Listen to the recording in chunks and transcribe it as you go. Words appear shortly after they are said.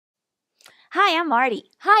Hi, I'm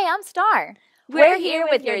Marty. Hi, I'm Star. We're here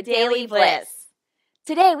with your daily bliss.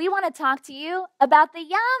 Today, we want to talk to you about the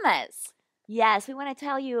Yamas. Yes, we want to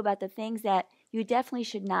tell you about the things that you definitely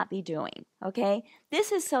should not be doing, okay?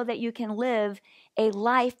 This is so that you can live a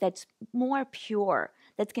life that's more pure,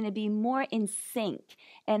 that's going to be more in sync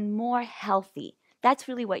and more healthy. That's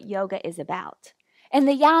really what yoga is about. And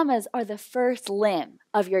the Yamas are the first limb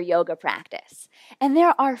of your yoga practice. And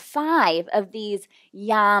there are 5 of these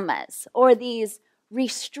Yamas, or these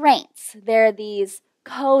restraints. They're these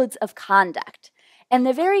codes of conduct. And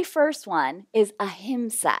the very first one is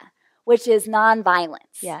Ahimsa, which is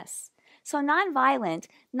nonviolence. Yes. So nonviolent,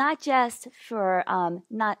 not just for,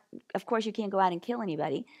 of course you can't go out and kill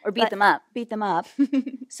anybody. Or beat them up. Beat them up.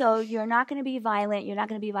 So you're not going to be violent. You're not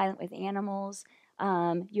going to be violent with animals.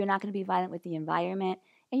 You're not going to be violent with the environment.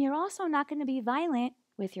 And you're also not going to be violent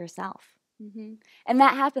with yourself. Mm-hmm. And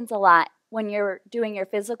that happens a lot when you're doing your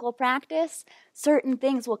physical practice. Certain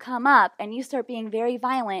things will come up and you start being very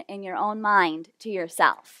violent in your own mind to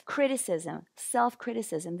yourself. Criticism,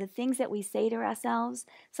 self-criticism, the things that we say to ourselves,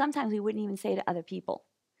 sometimes we wouldn't even say to other people.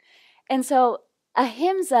 And so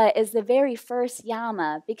Ahimsa is the very first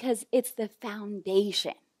yama because it's the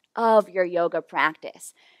foundation of your yoga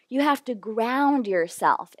practice. You have to ground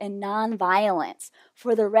yourself in nonviolence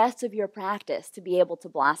for the rest of your practice to be able to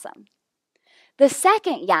blossom. The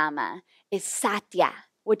second yama is Satya,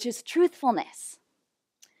 which is truthfulness.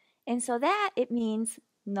 And so that, it means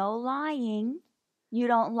no lying. You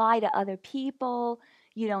don't lie to other people.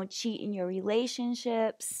 You don't cheat in your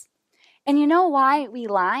relationships. And you know why we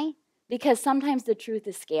lie? Because sometimes the truth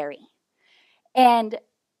is scary. And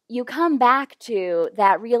you come back to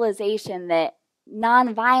that realization that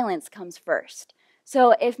nonviolence comes first.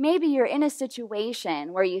 So if maybe you're in a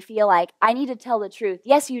situation where you feel like, I need to tell the truth,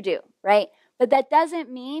 yes, you do, right? But that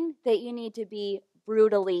doesn't mean that you need to be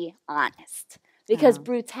brutally honest, because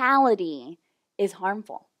brutality is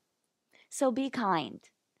harmful. So be kind.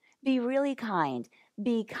 Be really kind.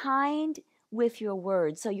 Be kind with your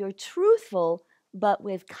words. So you're truthful, but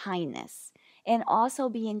with kindness. And also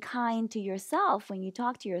being kind to yourself when you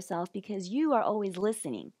talk to yourself, because you are always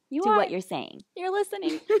listening to what you're saying. You're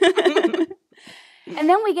listening. And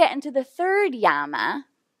then we get into the third yama,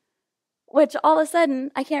 which all of a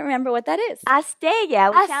sudden, I can't remember what that is.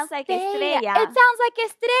 Asteya, which sounds like Estrella. It sounds like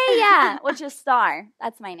Estrella, which is star.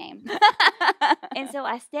 That's my name. And so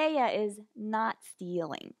Asteya is not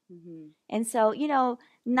stealing. Mm-hmm. And so,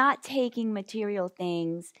 not taking material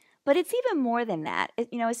things, but it's even more than that,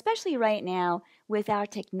 especially right now with our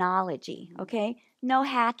technology, okay? No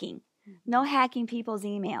hacking. No hacking people's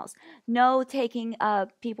emails. No taking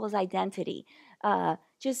people's identity.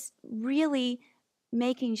 Just really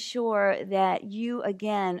making sure that you,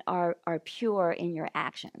 again, are pure in your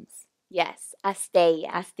actions. Yes,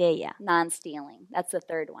 Asteya. Asteya. Non-stealing. That's the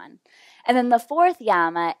third one. And then the fourth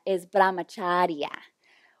yama is Brahmacharya,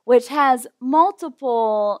 which has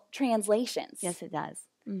multiple translations. Yes, it does.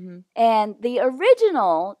 Mm-hmm. And the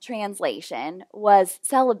original translation was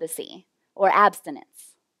celibacy or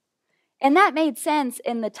abstinence. And that made sense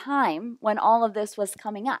in the time when all of this was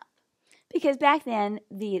coming up. Because back then,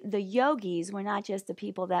 the yogis were not just the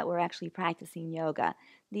people that were actually practicing yoga.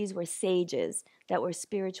 These were sages that were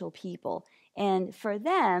spiritual people. And for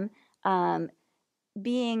them,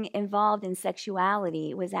 being involved in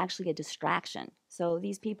sexuality was actually a distraction. So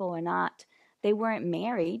these people they weren't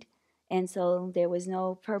married, and so there was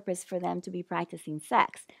no purpose for them to be practicing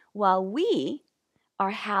sex. While we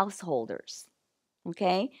are householders,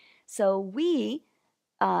 okay? So we...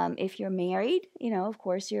 if you're married, of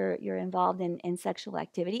course, you're involved in sexual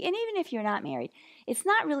activity. And even if you're not married, it's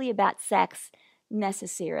not really about sex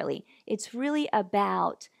necessarily. It's really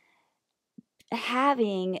about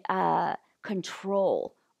having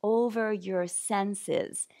control over your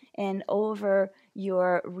senses and over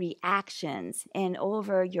your reactions and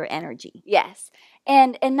over your energy. Yes,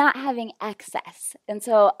 and not having excess. And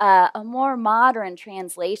so a more modern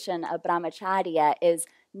translation of Brahmacharya is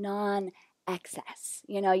non-excess.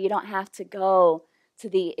 You don't have to go to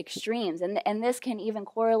the extremes. And this can even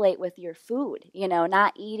correlate with your food,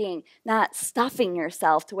 not eating, not stuffing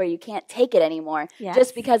yourself to where you can't take it anymore, Yes.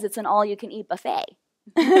 just because it's an all-you-can-eat buffet.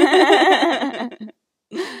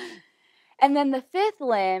 And then the fifth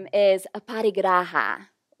limb is Aparigraha,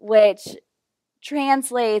 which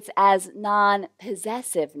translates as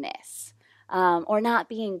non-possessiveness, or not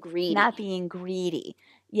being greedy. Not being greedy.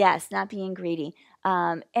 Yes, not being greedy.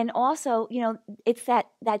 And also, it's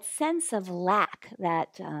that sense of lack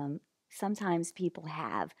that sometimes people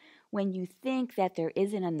have. When you think that there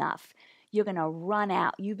isn't enough, you're going to run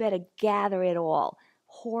out. You better gather it all.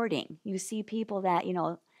 Hoarding. You see people that,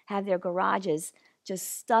 have their garages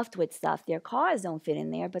just stuffed with stuff. Their cars don't fit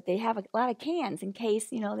in there, but they have a lot of cans in case,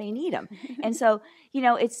 they need them. And so,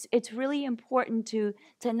 it's really important to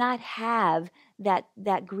not have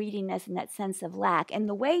that greediness and that sense of lack. And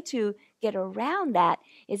the way to get around that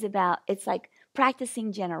is it's like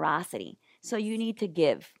practicing generosity. So you need to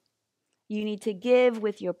give. You need to give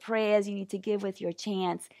with your prayers, you need to give with your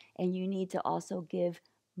chants, and you need to also give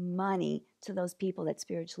money to those people that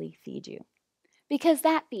spiritually feed you. Because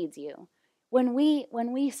that feeds you. When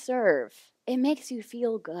we serve, it makes you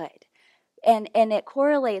feel good. And it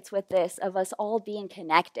correlates with this of us all being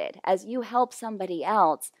connected. As you help somebody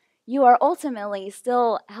else, you are ultimately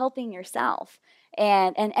still helping yourself.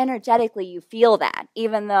 And energetically you feel that,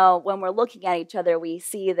 even though when we're looking at each other, we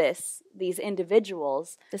see these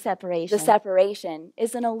individuals. The separation. The separation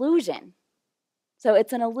is an illusion. So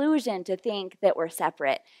it's an illusion to think that we're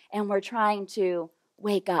separate, and we're trying to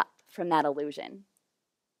wake up from that illusion.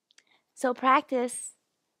 So practice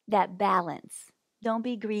that balance. Don't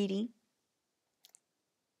be greedy.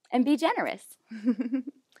 And be generous.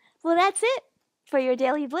 Well, that's it for your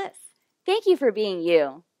daily bliss. Thank you for being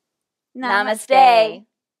you. Namaste.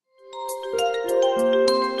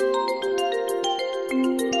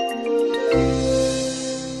 Namaste.